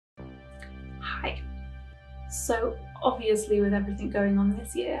Hi. So obviously with everything going on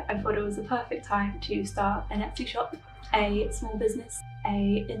this year, I thought it was the perfect time to start an Etsy shop, a small business,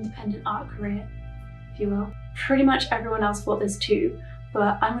 a independent art career, if you will. Pretty much everyone else thought this too,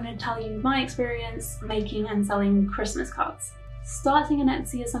 but I'm going to tell you my experience making and selling Christmas cards. Starting an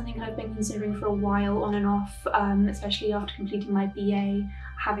Etsy is something I've been considering for a while on and off, especially after completing my BA,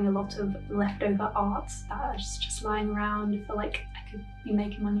 having a lot of leftover art that is just lying around. I feel like I could be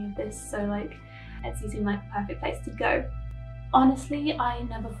making money with this, so like Etsy seemed like the perfect place to go. Honestly, I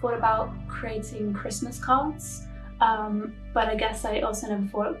never thought about creating Christmas cards, but I guess I also never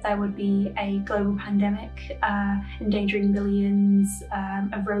thought there would be a global pandemic endangering billions,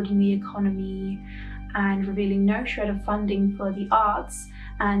 eroding the economy, and revealing no shred of funding for the arts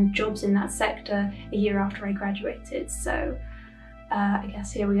and jobs in that sector a year after I graduated. So I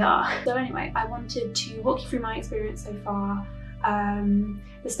guess here we are. So anyway, I wanted to walk you through my experience so far,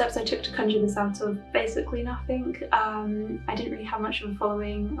 the steps I took to conjure this out of basically nothing. I didn't really have much of a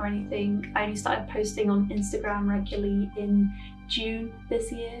following or anything. I only started posting on Instagram regularly in June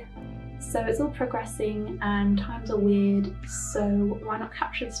this year. So it's all progressing and times are weird, so why not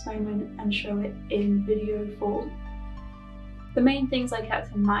capture this moment and show it in video form? The main things I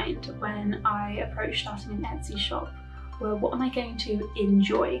kept in mind when I approached starting an Etsy shop were, what am I going to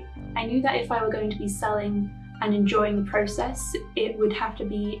enjoy? I knew that if I were going to be selling and enjoying the process, it would have to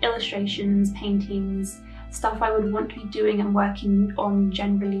be illustrations, paintings, stuff I would want to be doing and working on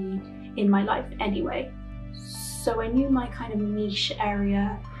generally in my life anyway. So I knew my kind of niche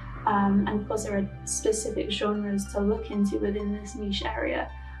area, and of course there are specific genres to look into within this niche area,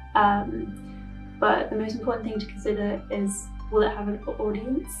 but the most important thing to consider is, will it have an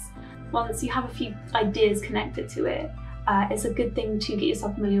audience? Once you have a few ideas connected to it, it's a good thing to get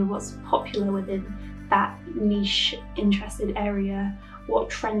yourself familiar with what's popular within that niche interested area, what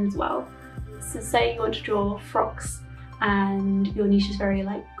trends well. So say you want to draw frocks and your niche is very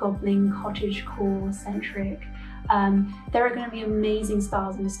like goblin, cottagecore centric, there are going to be amazing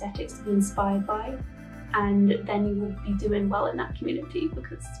styles and aesthetics to be inspired by, and then you will be doing well in that community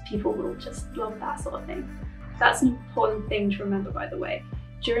because people will just love that sort of thing. That's an important thing to remember, by the way.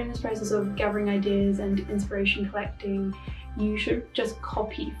 During this process of gathering ideas and inspiration collecting, you should just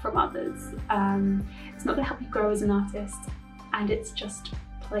copy from others. It's not going to help you grow as an artist, and it's just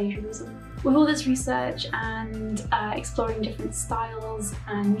plagiarism. With all this research and exploring different styles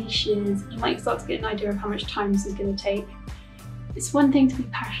and niches, you might start to get an idea of how much time this is going to take. It's one thing to be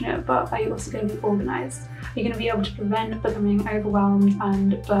passionate, but are you also going to be organised? Are you going to be able to prevent becoming overwhelmed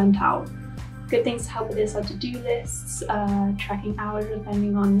and burnt out? Good things to help with this are to-do lists, tracking hours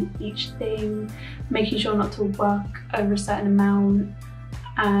depending on each thing, making sure not to work over a certain amount,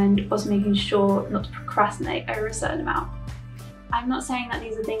 and also making sure not to procrastinate over a certain amount. I'm not saying that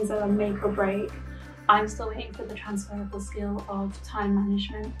these are things that are make or break. I'm still waiting for the transferable skill of time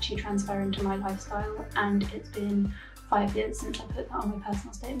management to transfer into my lifestyle, and it's been 5 years since I put that on my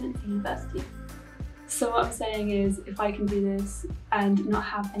personal statement for university. So what I'm saying is, if I can do this and not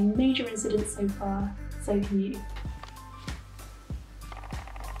have any major incidents so far, so can you.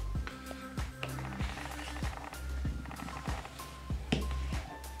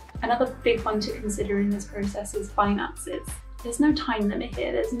 Another big one to consider in this process is finances. There's no time limit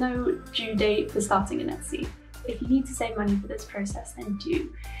here, there's no due date for starting an Etsy. If you need to save money for this process, then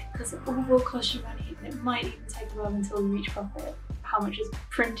do, because it all will cost you money and it might even take a while until you reach profit. How much is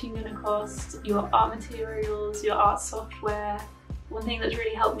printing going to cost, your art materials, your art software. One thing that's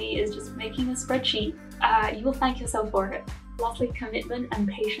really helped me is just making a spreadsheet. You will thank yourself for it. Lastly, commitment and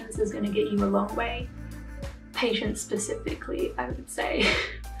patience is going to get you a long way. Patience specifically, I would say.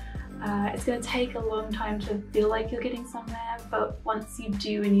 It's going to take a long time to feel like you're getting somewhere, but once you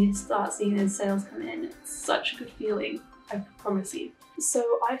do and you start seeing those sales come in, it's such a good feeling, I promise you. So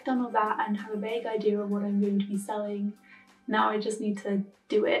I've done all that and have a vague idea of what I'm going to be selling. Now I just need to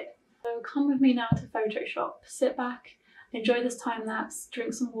do it. So come with me now to Photoshop, sit back, enjoy this time lapse,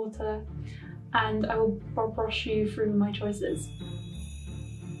 drink some water, and I will brush you through my choices.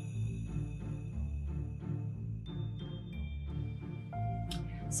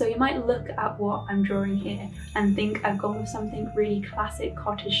 So you might look at what I'm drawing here and think I've gone with something really classic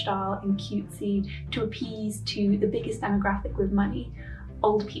cottage style and cutesy to appease to the biggest demographic with money,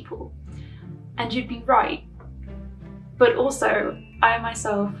 old people. And you'd be right. But also, I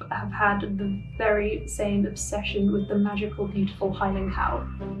myself have had the very same obsession with the magical, beautiful Highland cow.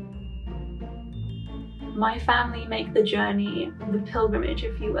 My family make the journey, the pilgrimage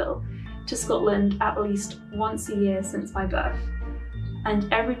if you will, to Scotland at least once a year since my birth.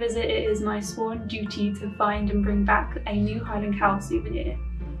 And every visit it is my sworn duty to find and bring back a new Highland cow souvenir.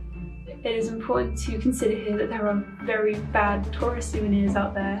 It is important to consider here that there are very bad tourist souvenirs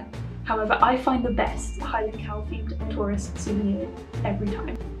out there. However, I find the best Highland Cow themed tourist souvenir every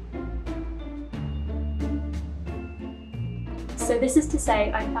time. So this is to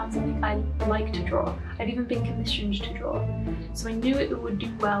say I found something I like to draw. I've even been commissioned to draw. So I knew it would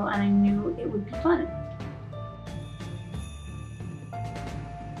do well and I knew it would be fun.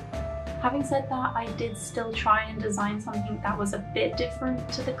 Having said that, I did still try and design something that was a bit different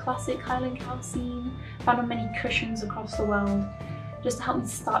to the classic Highland Cow scene, found on many cushions across the world, just to help me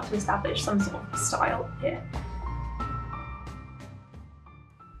start to establish some sort of style here.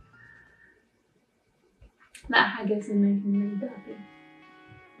 That haggis is making me really burpy.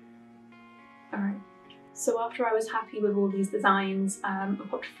 Alright, so after I was happy with all these designs, I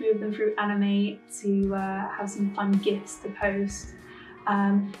popped a few of them through Animate to have some fun gifts to post.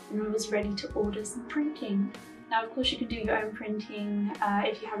 And I was ready to order some printing. Now of course you can do your own printing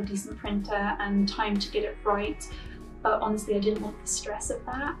if you have a decent printer and time to get it right, but honestly I didn't want the stress of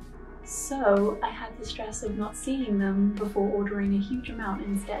that. So I had the stress of not seeing them before ordering a huge amount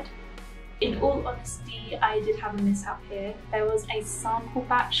instead. In all honesty, I did have a mishap here. There was a sample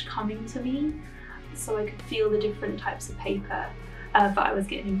batch coming to me, so I could feel the different types of paper, but I was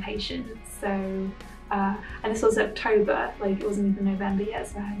getting impatient. So and this was October, like it wasn't even November yet,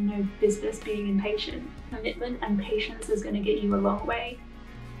 so I had no business being impatient. Commitment and patience is going to get you a long way.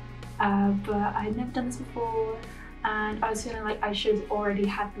 But I had never done this before, and I was feeling like I should have already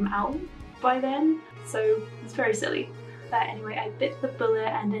had them out by then, so it's very silly. But anyway, I bit the bullet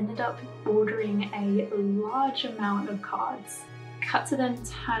and ended up ordering a large amount of cards, cut to them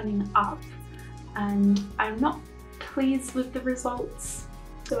turning up, and I'm not pleased with the results.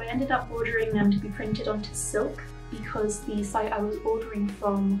 So I ended up ordering them to be printed onto silk because the site I was ordering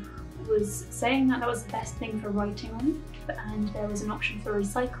from was saying that that was the best thing for writing on, and there was an option for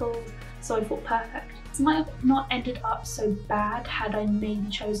recycled, so I thought perfect. This might have not ended up so bad had I maybe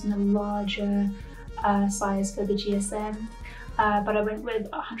chosen a larger size for the GSM, but I went with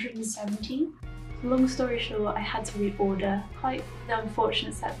 170. Long story short, I had to reorder. Quite the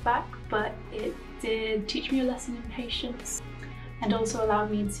unfortunate setback, but it did teach me a lesson in patience, and also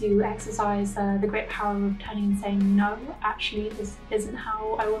allowed me to exercise the great power of turning and saying, no, actually this isn't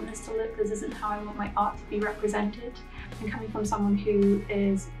how I want this to look, this isn't how I want my art to be represented. And coming from someone who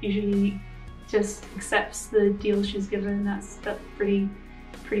is usually just accepts the deal she's given, that's pretty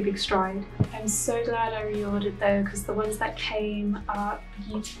big stride. I'm so glad I reordered though, because the ones that came are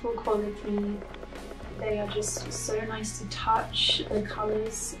beautiful quality. They are just so nice to touch, the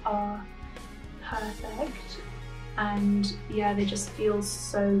colours are perfect. And yeah, they just feel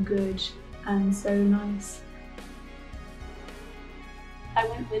so good and so nice. I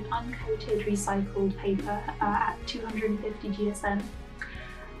went with uncoated recycled paper at 250 GSM.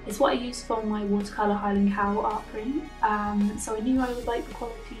 It's what I use for my watercolour Highland Cow art print, so I knew I would like the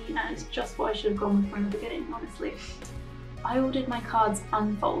quality, and it's just what I should have gone with from the beginning, honestly. I ordered my cards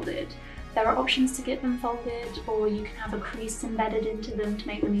unfolded. There are options to get them folded, or you can have a crease embedded into them to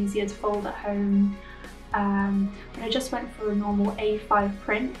make them easier to fold at home. But I just went for a normal A5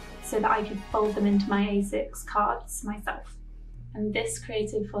 print so that I could fold them into my A6 cards myself. And this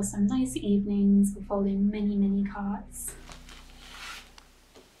created for some nice evenings of folding many cards.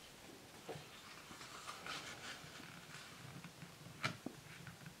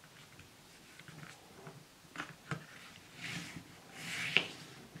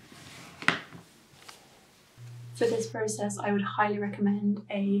 For this process, I would highly recommend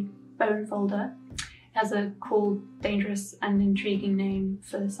a bone folder. It has a cool, dangerous and intriguing name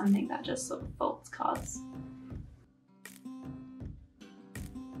for something that just sort of folds cards.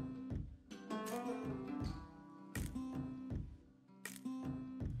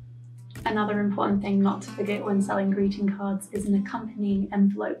 Another important thing not to forget when selling greeting cards is an accompanying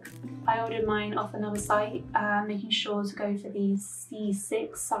envelope. I ordered mine off another site, making sure to go for the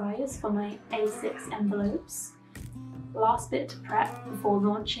C6 size for my A6 envelopes. Last bit to prep before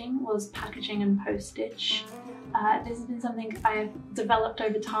launching was packaging and postage. This has been something I have developed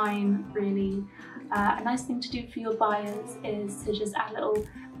over time, really. A nice thing to do for your buyers is to just add little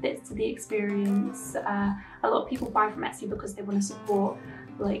bits to the experience. A lot of people buy from Etsy because they want to support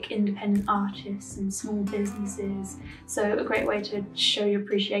like independent artists and small businesses. So a great way to show your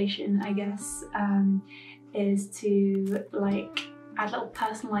appreciation, I guess, is to like add little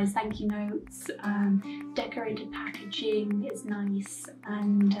personalised thank you notes. Decorated packaging is nice,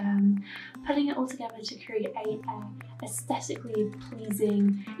 and putting it all together to create an aesthetically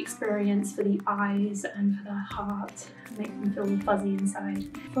pleasing experience for the eyes and for the heart, make them feel fuzzy inside.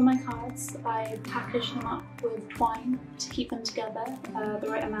 For my cards, I packaged them up with twine to keep them together the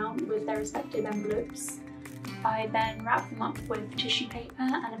right amount with their respective envelopes. I then wrapped them up with tissue paper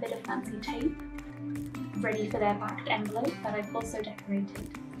and a bit of fancy tape, ready for their backed envelope that I've also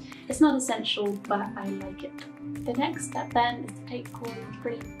decorated. It's not essential, but I like it. The next step then is to take cord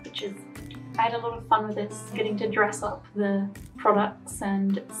free, which is, I had a lot of fun with this, getting to dress up the products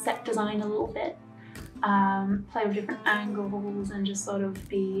and set design a little bit, play with different angles and just sort of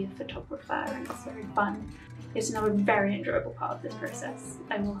be a photographer, and it's very fun. It's another very enjoyable part of this process,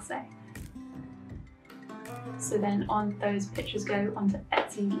 I will say. So then on those pictures go onto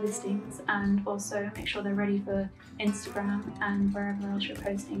Etsy listings and also make sure they're ready for Instagram and wherever else you're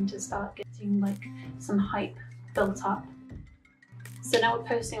posting to start getting like some hype built up. So now we're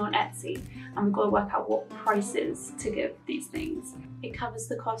posting on Etsy and we've got to work out what prices to give these things. It covers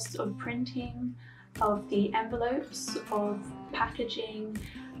the cost of printing, of the envelopes, of packaging,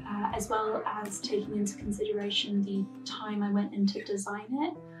 as well as taking into consideration the time I went in to design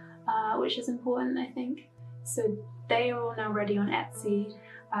it, which is important, I think. So they are all now ready on Etsy.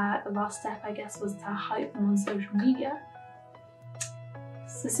 The last step, I guess, was to hype them on social media.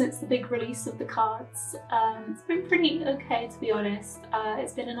 So since the big release of the cards, it's been pretty okay, to be honest.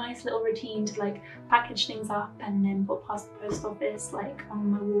 It's been a nice little routine to like package things up and then put past the post office, like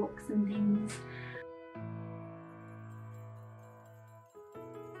on my walks and things.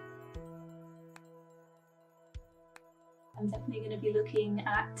 I'm definitely going to be looking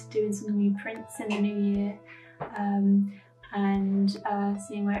at doing some new prints in the new year and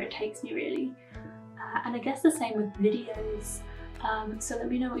seeing where it takes me really. And I guess the same with videos. So let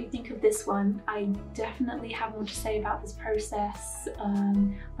me know what you think of this one. I definitely have more to say about this process,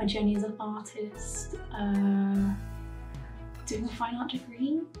 my journey as an artist, doing a fine art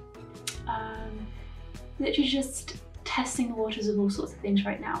degree, literally just testing the waters of all sorts of things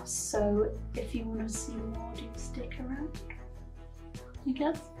right now. So if you want to see more, do stick around, I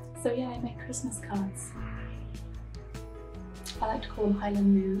guess. So yeah, I make Christmas cards. I like to call them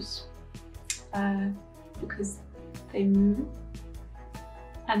Highland Moos because they moo.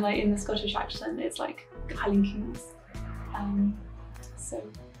 And like in the Scottish accent, it's like Highland Kings. So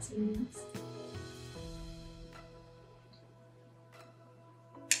it's a Whomst.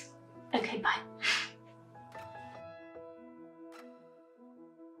 Okay, bye.